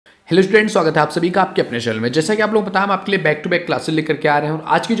Hello students, स्वागत है आप सभी का आपके अपने चैनल में। जैसा कि आप लोग पता है, हम आपके लिए बैक टू बैक क्लासेस लेकर के आ रहे हैं और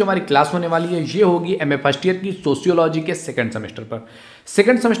आज की जो हमारी क्लास होने वाली है ये होगी एमए फर्स्ट ईयर की सोशियोलॉजी के सेकंड सेमेस्टर पर।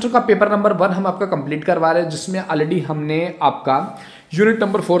 सेकंड सेमेस्टर का पेपर नंबर 1 हम आपका कंप्लीट करवा रहे हैं, जिसमें ऑलरेडी हमने आपका यूनिट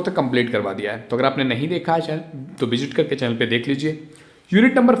नंबर 4 तक कंप्लीट करवा दिया है। तो अगर आपने नहीं देखा है चैनल तो विजिट करके चैनल पर देख लीजिए।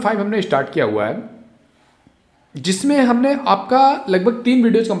 यूनिट नंबर 5 हमने स्टार्ट किया हुआ है, जिसमें हमने आपका लगभग 3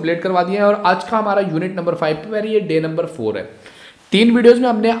 वीडियोज कंप्लीट करवा दिए हैं और आज का हमारा यूनिट नंबर 5 पर ये डे नंबर 4 है। 3 वीडियोज में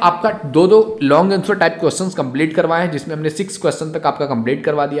हमने आपका दो long answer type questions complete करवाए हैं, जिसमें हमने 6 क्वेश्चन तक आपका कंप्लीट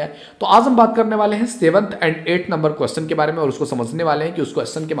करवा दिया है। तो आज हम बात करने वाले हैं 7th and 8th number question के बारे में और उसको समझने वाले हैं कि उस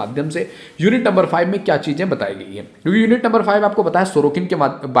क्वेश्चन के माध्यम से यूनिट नंबर 5 में क्या चीजें बताई गई है। क्योंकि यूनिट नंबर 5 आपको पता है सोरोकिन के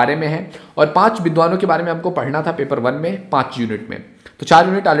बारे में है और 5 विद्वानों के बारे में हमको पढ़ना था पेपर 1 में 5 यूनिट में। तो 4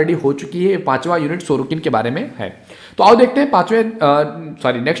 यूनिट ऑलरेडी हो चुकी है, 5वां यूनिट सोरोकिन के बारे में है। तो आओ देखते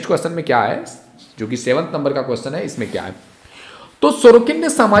हैं नेक्स्ट क्वेश्चन में क्या है, जो कि 7th नंबर का क्वेश्चन है। इसमें क्या है, तो सोरोकिन ने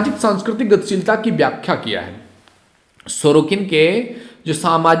सामाजिक सांस्कृतिक गतिशीलता की व्याख्या किया है। सोरोकिन के जो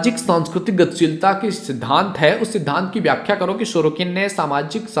सामाजिक सांस्कृतिक गतिशीलता के सिद्धांत है, उस सिद्धांत की व्याख्या करो कि सोरोकिन ने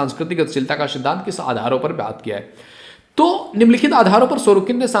सामाजिक सांस्कृतिक गतिशीलता का सिद्धांत किस आधारों पर बात किया है। तो निम्नलिखित आधारों पर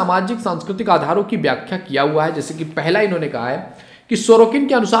सोरोकिन ने सामाजिक सांस्कृतिक आधारों की व्याख्या किया हुआ है। जैसे कि पहला इन्होंने कहा है कि सोरोकिन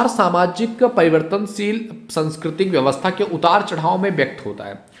के अनुसार सामाजिक परिवर्तनशील सांस्कृतिक व्यवस्था के उतार चढ़ाव में व्यक्त होता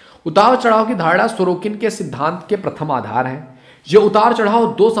है। उतार चढ़ाव की धारणा सोरोकिन के सिद्धांत के प्रथम आधार है। यह उतार चढ़ाव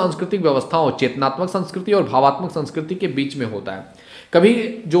 2 सांस्कृतिक व्यवस्थाओं, चेतनात्मक संस्कृति और भावात्मक संस्कृति के बीच में होता है। कभी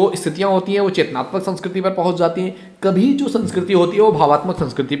जो स्थितियां होती हैं वो चेतनात्मक संस्कृति पर पहुंच जाती हैं, कभी जो संस्कृति होती है वो भावात्मक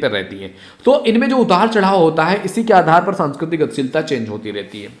संस्कृति पर रहती है। तो इनमें जो उतार चढ़ाव होता है, इसी के आधार पर सांस्कृतिक गतिशीलता चेंज होती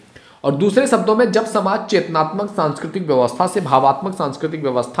रहती है। और दूसरे शब्दों में, जब समाज चेतनात्मक सांस्कृतिक व्यवस्था से भावात्मक सांस्कृतिक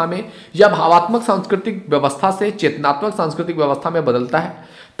व्यवस्था में या भावात्मक सांस्कृतिक व्यवस्था से चेतनात्मक सांस्कृतिक व्यवस्था में बदलता है,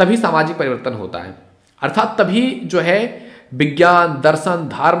 तभी सामाजिक परिवर्तन होता है। अर्थात तभी जो है विज्ञान, दर्शन,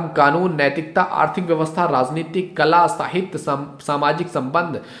 धर्म, कानून, नैतिकता, आर्थिक व्यवस्था, राजनीतिक, कला, साहित्य, सामाजिक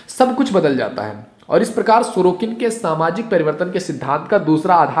संबंध सब कुछ बदल जाता है। और इस प्रकार सोरोकिन के सामाजिक परिवर्तन के सिद्धांत का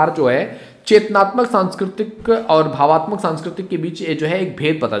दूसरा आधार जो है चेतनात्मक सांस्कृतिक और भावात्मक सांस्कृतिक के बीच ये जो है एक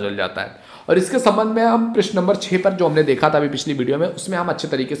भेद पता चल जाता है। और इसके संबंध में हम प्रश्न नंबर 6 पर जो हमने देखा था अभी पिछली वीडियो में, उसमें हम अच्छे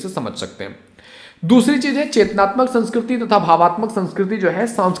तरीके से समझ सकते हैं। दूसरी चीज है चेतनात्मक संस्कृति तथा भावात्मक संस्कृति जो है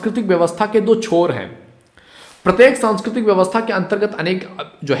सांस्कृतिक व्यवस्था के 2 छोर हैं। प्रत्येक सांस्कृतिक व्यवस्था के अंतर्गत अनेक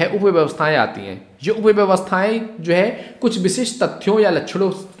जो है उपव्यवस्थाएं आती हैं। ये उपव्यवस्थाएं जो है कुछ विशिष्ट तथ्यों या लक्षणों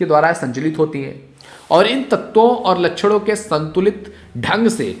के द्वारा संचालित होती हैं और इन तत्वों और लक्षणों के संतुलित ढंग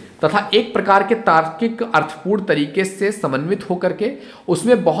से तथा एक प्रकार के तार्किक अर्थपूर्ण तरीके से समन्वित होकर के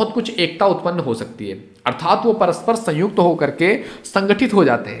उसमें बहुत कुछ एकता उत्पन्न हो सकती है। अर्थात वो परस्पर संयुक्त होकर के संगठित हो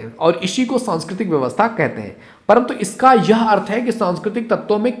जाते हैं और इसी को सांस्कृतिक व्यवस्था कहते हैं। परंतु इसका यह अर्थ है कि सांस्कृतिक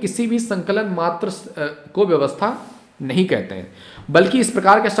तत्वों में किसी भी संकलन मात्र को व्यवस्था नहीं कहते हैं, बल्कि इस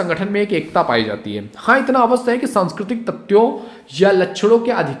प्रकार के संगठन में एक एकता पाई जाती है। हाँ, इतना अवश्य है कि सांस्कृतिक तत्वों या लक्षणों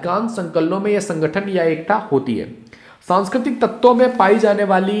के अधिकांश संकलनों में यह संगठन या एकता होती है। सांस्कृतिक तत्वों में पाई जाने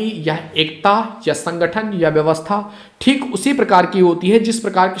वाली यह एकता या संगठन या व्यवस्था ठीक उसी प्रकार की होती है जिस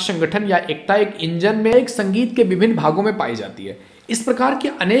प्रकार की संगठन या एकता एक इंजन में एक संगीत के विभिन्न भागों में पाई जाती है। इस प्रकार की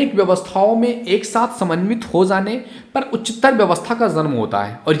अनेक व्यवस्थाओं में एक साथ समन्वित हो जाने पर उच्चतर व्यवस्था का जन्म होता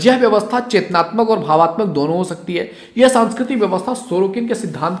है और यह व्यवस्था चेतनात्मक और भावात्मक दोनों हो सकती है। यह सांस्कृतिक व्यवस्था सोरोकिन के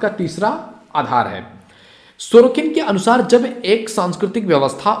सिद्धांत का तीसरा आधार है। सोरोकिन के अनुसार जब एक सांस्कृतिक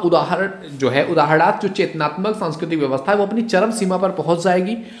व्यवस्था उदाहरणार्थ जो चेतनात्मक सांस्कृतिक व्यवस्था है वो अपनी चरम सीमा पर पहुंच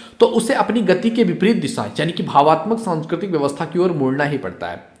जाएगी, तो उसे अपनी गति के विपरीत दिशा यानी कि भावात्मक सांस्कृतिक व्यवस्था की ओर मुड़ना ही पड़ता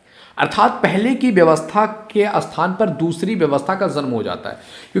है। अर्थात पहले की व्यवस्था के स्थान पर दूसरी व्यवस्था का जन्म हो जाता है,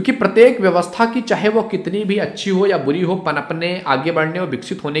 क्योंकि प्रत्येक व्यवस्था की चाहे वो कितनी भी अच्छी हो या बुरी हो, पनपने, आगे बढ़ने और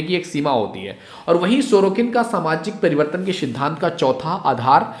विकसित होने की एक सीमा होती है। और वहीं सोरोकिन का सामाजिक परिवर्तन के सिद्धांत का चौथा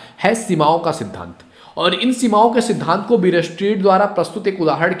आधार है सीमाओं का सिद्धांत। और इन सीमाओं के सिद्धांत को बीरस्ट्रीट द्वारा प्रस्तुत एक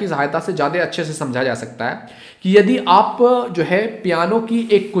उदाहरण की सहायता से ज़्यादा अच्छे से समझा जा सकता है कि यदि आप जो है पियानो की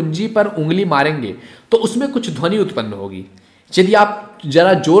एक कुंजी पर उंगली मारेंगे तो उसमें कुछ ध्वनि उत्पन्न होगी। यदि आप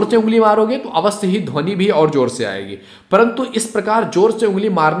जरा जोर से उंगली मारोगे तो अवश्य ही ध्वनि भी और जोर से आएगी। परंतु इस प्रकार जोर से उंगली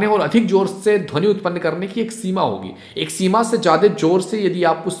मारने और अधिक जोर से ध्वनि उत्पन्न करने की एक सीमा होगी। एक सीमा से ज़्यादा जोर से यदि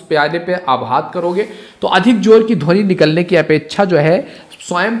आप उस प्याने पे आघात करोगे तो अधिक जोर की ध्वनि निकलने की अपेक्षा जो है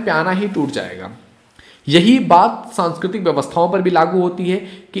स्वयं प्याना ही टूट जाएगा। यही बात सांस्कृतिक व्यवस्थाओं पर भी लागू होती है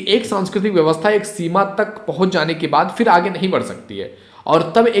कि एक सांस्कृतिक व्यवस्था एक सीमा तक पहुंच जाने के बाद फिर आगे नहीं बढ़ सकती है और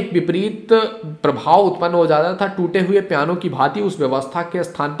तब एक विपरीत प्रभाव उत्पन्न हो जाता था। टूटे हुए पियानो की भांति उस व्यवस्था के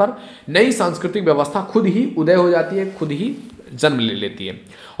स्थान पर नई सांस्कृतिक व्यवस्था खुद ही उदय हो जाती है, खुद ही जन्म ले लेती है।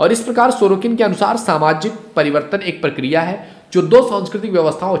 और इस प्रकार सोरोकिन के अनुसार सामाजिक परिवर्तन एक प्रक्रिया है जो 2 सांस्कृतिक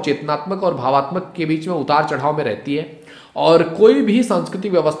व्यवस्थाओं चेतनात्मक और भावात्मक के बीच में उतार चढ़ाव में रहती है और कोई भी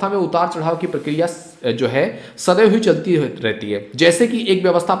सांस्कृतिक व्यवस्था में उतार चढ़ाव की प्रक्रिया जो है सदैव ही चलती रहती है। जैसे कि एक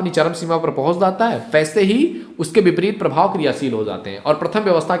व्यवस्था अपनी चरम सीमा पर पहुंच जाता है, वैसे ही उसके विपरीत प्रभाव क्रियाशील हो जाते हैं और प्रथम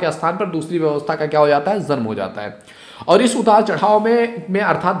व्यवस्था के स्थान पर दूसरी व्यवस्था का क्या हो जाता है, जन्म हो जाता है। और इस उतार चढ़ाव में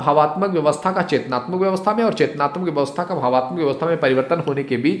अर्थात भावात्मक व्यवस्था का चेतनात्मक व्यवस्था में और चेतनात्मक व्यवस्था का भावात्मक व्यवस्था में परिवर्तन होने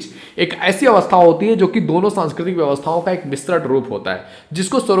के बीच एक ऐसी अवस्था होती है जो कि दोनों सांस्कृतिक व्यवस्थाओं का एक मिश्रण रूप होता है,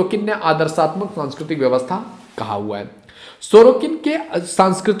 जिसको सोरोकिन ने आदर्शात्मक सांस्कृतिक व्यवस्था कहा हुआ है। सोरोकिन के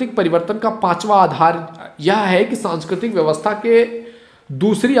सांस्कृतिक परिवर्तन का पांचवा आधार यह है कि सांस्कृतिक व्यवस्था के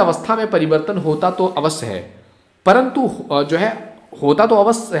दूसरी अवस्था में परिवर्तन होता तो अवश्य है, परंतु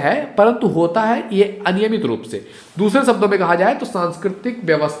होता है ये अनियमित रूप से। दूसरे शब्दों में कहा जाए तो सांस्कृतिक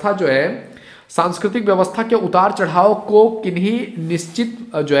व्यवस्था के उतार चढ़ाव को किन्हीं निश्चित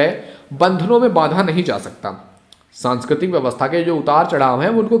बंधनों में बांधा नहीं जा सकता। सांस्कृतिक व्यवस्था के जो उतार चढ़ाव हैं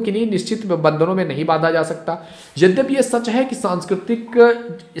उनको किन्हीं निश्चित बंधनों में नहीं बांधा जा सकता। यद्यपि यह सच है कि संस्कृति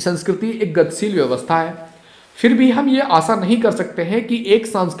एक गतिशील व्यवस्था है, फिर भी हम ये आशा नहीं कर सकते हैं कि एक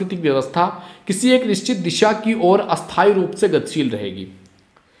सांस्कृतिक व्यवस्था किसी एक निश्चित दिशा की ओर अस्थायी रूप से गतिशील रहेगी।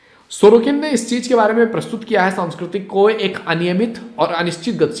 सोरोकिन ने इस चीज के बारे में प्रस्तुत किया है सांस्कृतिक को एक अनियमित और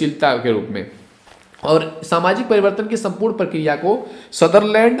अनिश्चित गतिशीलता के रूप में, और सामाजिक परिवर्तन की संपूर्ण प्रक्रिया को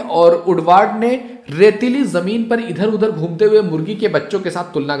सदरलैंड और वुडवार्ड ने रेतीली जमीन पर इधर उधर घूमते हुए मुर्गी के बच्चों के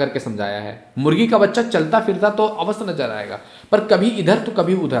साथ तुलना करके समझाया है। मुर्गी का बच्चा चलता फिरता तो अवश्य नजर आएगा, पर कभी इधर तो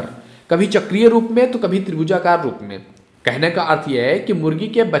कभी उधर, कभी चक्रीय रूप में तो कभी त्रिभुजाकार रूप में। कहने का अर्थ यह है कि मुर्गी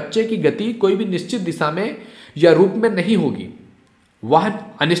के बच्चे की गति कोई भी निश्चित दिशा में या रूप में नहीं होगी, वह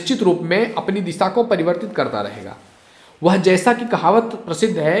अनिश्चित रूप में अपनी दिशा को परिवर्तित करता रहेगा। वह जैसा कि कहावत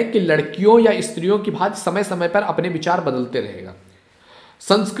प्रसिद्ध है कि लड़कियों या स्त्रियों की भांति समय समय पर अपने विचार बदलते रहेगा।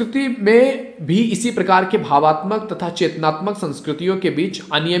 संस्कृति में भी इसी प्रकार के भावात्मक तथा चेतनात्मक संस्कृतियों के बीच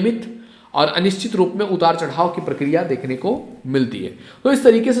अनियमित और अनिश्चित रूप में उतार चढ़ाव की प्रक्रिया देखने को मिलती है। तो इस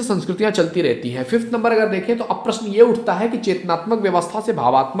तरीके से संस्कृतियां चलती रहती हैं। फिफ्थ नंबर अगर देखें तो अब प्रश्न ये उठता है कि चेतनात्मक व्यवस्था से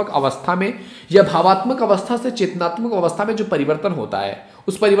भावात्मक अवस्था में या भावात्मक अवस्था से चेतनात्मक अवस्था में जो परिवर्तन होता है,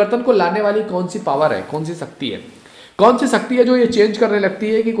 उस परिवर्तन को लाने वाली कौन सी पावर है, कौन सी शक्ति है, कौन सी शक्ति है जो ये चेंज करने लगती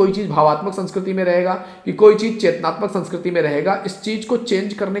है कि कोई चीज भावात्मक संस्कृति में रहेगा कि कोई चीज चेतनात्मक संस्कृति में रहेगा। इस चीज को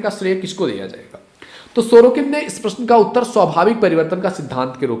चेंज करने का श्रेय किसको दिया जाएगा? तो सोरोकिन ने इस प्रश्न का उत्तर स्वाभाविक परिवर्तन का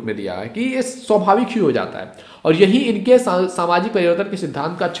सिद्धांत के रूप में दिया है कि ये स्वाभाविक ही हो जाता है, और यही इनके सामाजिक परिवर्तन के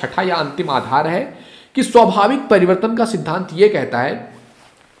सिद्धांत का छठा या अंतिम आधार है कि स्वाभाविक परिवर्तन का सिद्धांत ये कहता है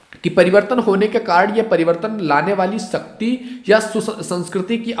कि परिवर्तन होने के कारण यह परिवर्तन लाने वाली शक्ति या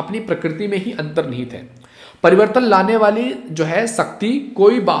संस्कृति की अपनी प्रकृति में ही अंतर्निहित है। परिवर्तन लाने वाली शक्ति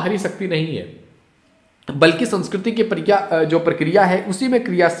कोई बाहरी शक्ति नहीं है, बल्कि संस्कृति की प्रक्रिया है उसी में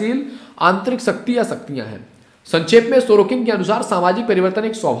क्रियाशील आंतरिक शक्ति या शक्तियां हैं। संक्षेप में सोरोकिन के अनुसार सामाजिक परिवर्तन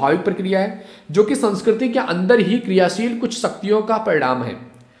एक स्वाभाविक प्रक्रिया है जो कि संस्कृति के अंदर ही क्रियाशील कुछ शक्तियों का परिणाम है।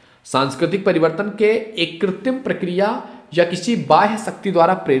 सांस्कृतिक परिवर्तन के एक कृत्रिम प्रक्रिया या किसी बाह्य शक्ति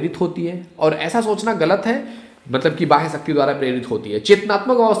द्वारा प्रेरित होती है, और ऐसा सोचना गलत है, मतलब कि बाह्य शक्ति द्वारा प्रेरित होती है।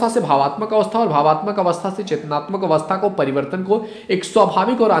 चेतनात्मक अवस्था से भावात्मक अवस्था और भावात्मक अवस्था से चेतनात्मक अवस्था को परिवर्तन को एक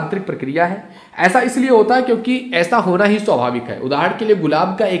स्वाभाविक और आंतरिक प्रक्रिया है। ऐसा इसलिए होता है क्योंकि ऐसा होना ही स्वाभाविक है। उदाहरण के लिए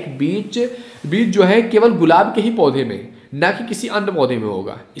गुलाब का एक बीज केवल गुलाब के ही पौधे में, न कि किसी अन्य पौधे में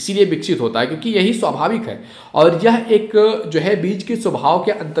होगा, इसीलिए विकसित होता है क्योंकि यही स्वाभाविक है, और यह एक बीज के स्वभाव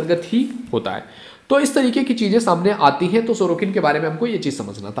के अंतर्गत ही होता है। तो इस तरीके की चीजें सामने आती हैं। तो सोरोकिन के बारे में हमको ये चीज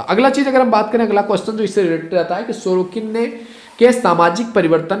समझना था। अगला चीज अगर हम बात करें, अगला क्वेश्चन जो इससे रिलेटेड रहता है कि सोरोकिन ने के सामाजिक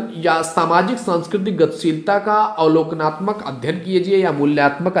परिवर्तन या सामाजिक सांस्कृतिक गतिशीलता का अवलोकनात्मक अध्ययन कीजिए या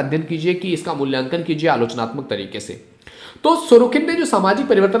मूल्यात्मक अध्ययन कीजिए कि इसका मूल्यांकन कीजिए आलोचनात्मक तरीके से। तो सोरोकिन ने जो सामाजिक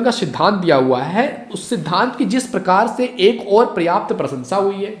परिवर्तन का सिद्धांत दिया हुआ है, उस सिद्धांत की जिस प्रकार से एक और पर्याप्त प्रशंसा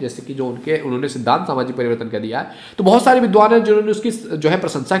हुई है, जैसे कि जो उन्होंने सिद्धांत सामाजिक परिवर्तन का दिया है, तो बहुत सारे विद्वान हैं जिन्होंने उसकी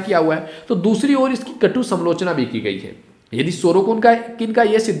प्रशंसा किया हुआ है, तो दूसरी ओर इसकी कटु समालोचना भी की गई है। यदि सोरोकिन का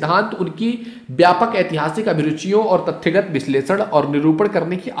यह सिद्धांत उनकी व्यापक ऐतिहासिक अभिरुचियों और तथ्यगत विश्लेषण और निरूपण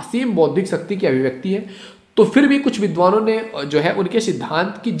करने की असीम बौद्धिक शक्ति की अभिव्यक्ति है, तो फिर भी कुछ विद्वानों ने उनके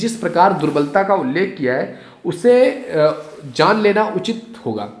सिद्धांत की जिस प्रकार दुर्बलता का उल्लेख किया है उसे जान लेना उचित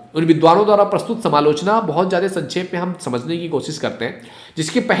होगा। उन विद्वानों द्वारा प्रस्तुत समालोचना बहुत ज़्यादा संक्षेप में हम समझने की कोशिश करते हैं,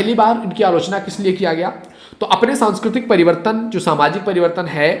 जिसकी पहली बार इनकी आलोचना किस लिए किया गया, तो अपने सांस्कृतिक परिवर्तन जो सामाजिक परिवर्तन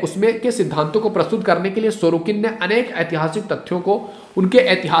है उसमें के सिद्धांतों को प्रस्तुत करने के लिए सोरोकिन ने अनेक ऐतिहासिक तथ्यों को उनके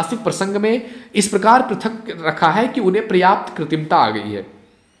ऐतिहासिक प्रसंग में इस प्रकार पृथक रखा है कि उन्हें पर्याप्त कृत्रिमता आ गई है।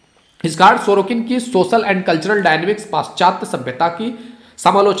 इस कारण सोरोकिन की सोशल एंड कल्चरल डायनेमिक्स पाश्चात्य सभ्यता की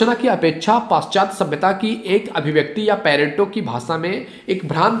समालोचना की अपेक्षा पाश्चात्य सभ्यता की एक अभिव्यक्ति या पैरेटो की भाषा में एक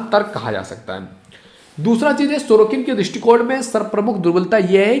भ्रांत तर्क कहा जा सकता है। दूसरा चीज है सोरोकिन के दृष्टिकोण में सर्वप्रमुख दुर्बलता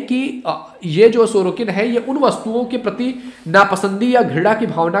यह है कि ये जो सोरोकिन है ये उन वस्तुओं के प्रति नापसंदी या घृणा की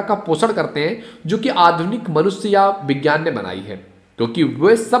भावना का पोषण करते हैं जो कि आधुनिक मनुष्य या विज्ञान ने बनाई है, क्योंकि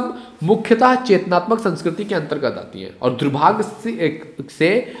वे सब मुख्यतः चेतनात्मक संस्कृति के अंतर्गत आती हैं। और दुर्भाग्य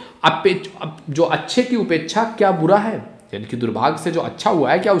से जो अच्छे की उपेक्षा क्या बुरा है, यानी कि दुर्भाग्य से जो अच्छा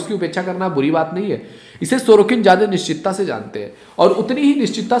हुआ है क्या उसकी उपेक्षा करना बुरी बात नहीं है। इसे सोरोकिन ज्यादा निश्चितता से जानते हैं और उतनी ही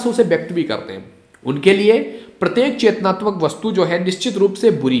निश्चितता से उसे व्यक्त भी करते हैं। उनके लिए प्रत्येक चेतनात्मक वस्तु जो है निश्चित रूप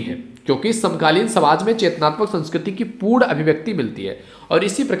से बुरी है, क्योंकि समकालीन समाज में चेतनात्मक संस्कृति की पूर्ण अभिव्यक्ति मिलती है और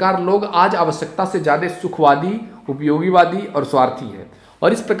इसी प्रकार लोग आज आवश्यकता से ज्यादा सुखवादी, उपयोगीवादी और स्वार्थी हैं।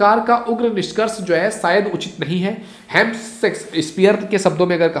 और इस प्रकार का उग्र निष्कर्ष जो है शायद उचित नहीं है। शेक्सपियर के शब्दों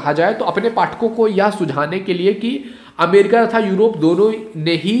में अगर कहा जाए तो अपने पाठकों को यह सुझाने के लिए कि अमेरिका तथा यूरोप दोनों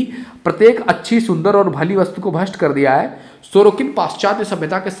ने ही प्रत्येक अच्छी, सुंदर और भली वस्तु को भ्रष्ट कर दिया है, सोरोकिन पाश्चात्य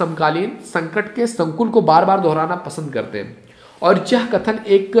सभ्यता के समकालीन संकट के संकुल को बार बार दोहराना पसंद करते हैं और यह कथन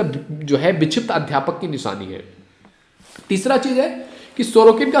एक जो है विक्षिप्त अध्यापक की निशानी है। तीसरा चीज है कि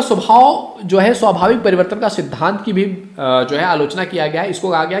सोरोकिन का स्वभाव जो है स्वाभाविक परिवर्तन का सिद्धांत की भी जो है आलोचना किया गया है। इसको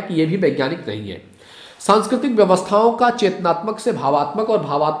कहा गया कि यह भी वैज्ञानिक नहीं है। सांस्कृतिक व्यवस्थाओं का चेतनात्मक से भावात्मक और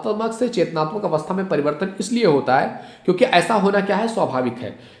भावात्मक से चेतनात्मक अवस्था में परिवर्तन इसलिए होता है क्योंकि ऐसा होना क्या है, स्वाभाविक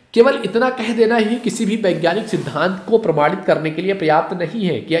है। केवल इतना कह देना ही किसी भी वैज्ञानिक सिद्धांत को प्रमाणित करने के लिए पर्याप्त नहीं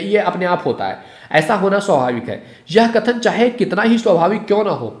है कि यह अपने आप होता है, ऐसा होना स्वाभाविक है। यह कथन चाहे कितना ही स्वाभाविक क्यों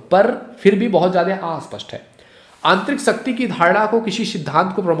ना हो, पर फिर भी बहुत ज्यादा अस्पष्ट है। आंतरिक शक्ति की धारणा को किसी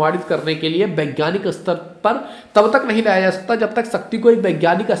सिद्धांत को प्रमाणित करने के लिए वैज्ञानिक स्तर पर तब तक नहीं लाया जा सकता जब तक शक्ति को एक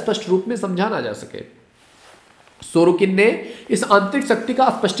वैज्ञानिक स्पष्ट रूप में समझा ना जा सके। सोरोकिन ने इस आंतरिक शक्ति का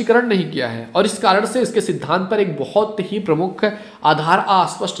स्पष्टीकरण नहीं किया है और इस कारण से इसके सिद्धांत पर एक बहुत ही प्रमुख आधार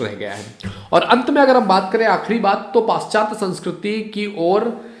अस्पष्ट रह गया है। और अंत में अगर हम बात करें, आखिरी बात, तो पाश्चात्य संस्कृति की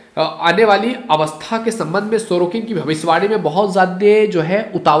ओर आने वाली अवस्था के संबंध में सोरोकिन की भविष्यवाणी में बहुत ज्यादा जो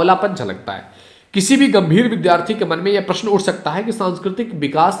है उतावलापन झलकता है। किसी भी गंभीर विद्यार्थी के मन में यह प्रश्न उठ सकता है कि सांस्कृतिक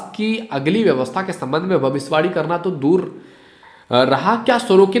विकास की अगली व्यवस्था के संबंध में भविष्यवाणी करना तो दूर रहा, क्या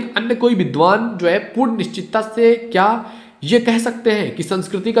सोरोकिन अन्य कोई विद्वान जो है पूर्ण निश्चितता से क्या ये कह सकते हैं कि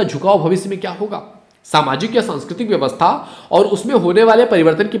संस्कृति का झुकाव भविष्य में क्या होगा? सामाजिक या सांस्कृतिक व्यवस्था और उसमें होने वाले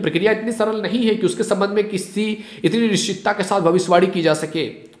परिवर्तन की प्रक्रिया इतनी सरल नहीं है कि उसके संबंध में किसी इतनी निश्चितता के साथ भविष्यवाणी की जा सके।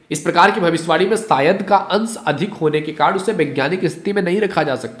 इस प्रकार की भविष्यवाणी में शायद का अंश अधिक होने के कारण उसे वैज्ञानिक स्थिति में नहीं रखा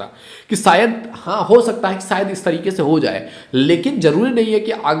जा सकता कि शायद हाँ हो सकता है कि शायद इस तरीके से हो जाए, लेकिन जरूरी नहीं है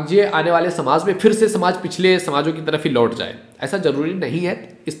कि आगे आने वाले समाज में फिर से समाज पिछले समाजों की तरफ ही लौट जाए, ऐसा जरूरी नहीं है।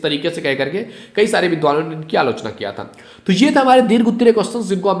 इस तरीके से कह करके कई सारे विद्वानों ने इनकी आलोचना किया था। तो ये था हमारे दीर्घ उत्तरीय क्वेश्चंस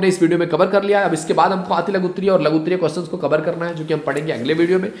जिनको हमने इस वीडियो में कवर कर लिया। अब इसके बाद हमको अति लघु उत्तरीय और लघु उत्तरीय क्वेश्चंस को कवर करना है जो कि हम पढ़ेंगे अगले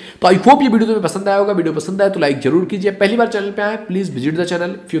वीडियो में। तो आई होप ये वीडियो तुम्हें पसंद आया होगा। वीडियो पसंद आए तो लाइक जरूर कीजिए। पहली बार चैनल पे आए please visit the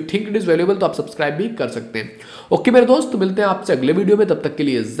channel. If you think it is valuable तो आप सब्सक्राइब भी कर सकते हैं। ओके मेरे दोस्त, तो मिलते हैं आपसे अगले वीडियो में। तब तक के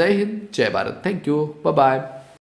लिए जय हिंद, जय Bharat, thank you, bye bye.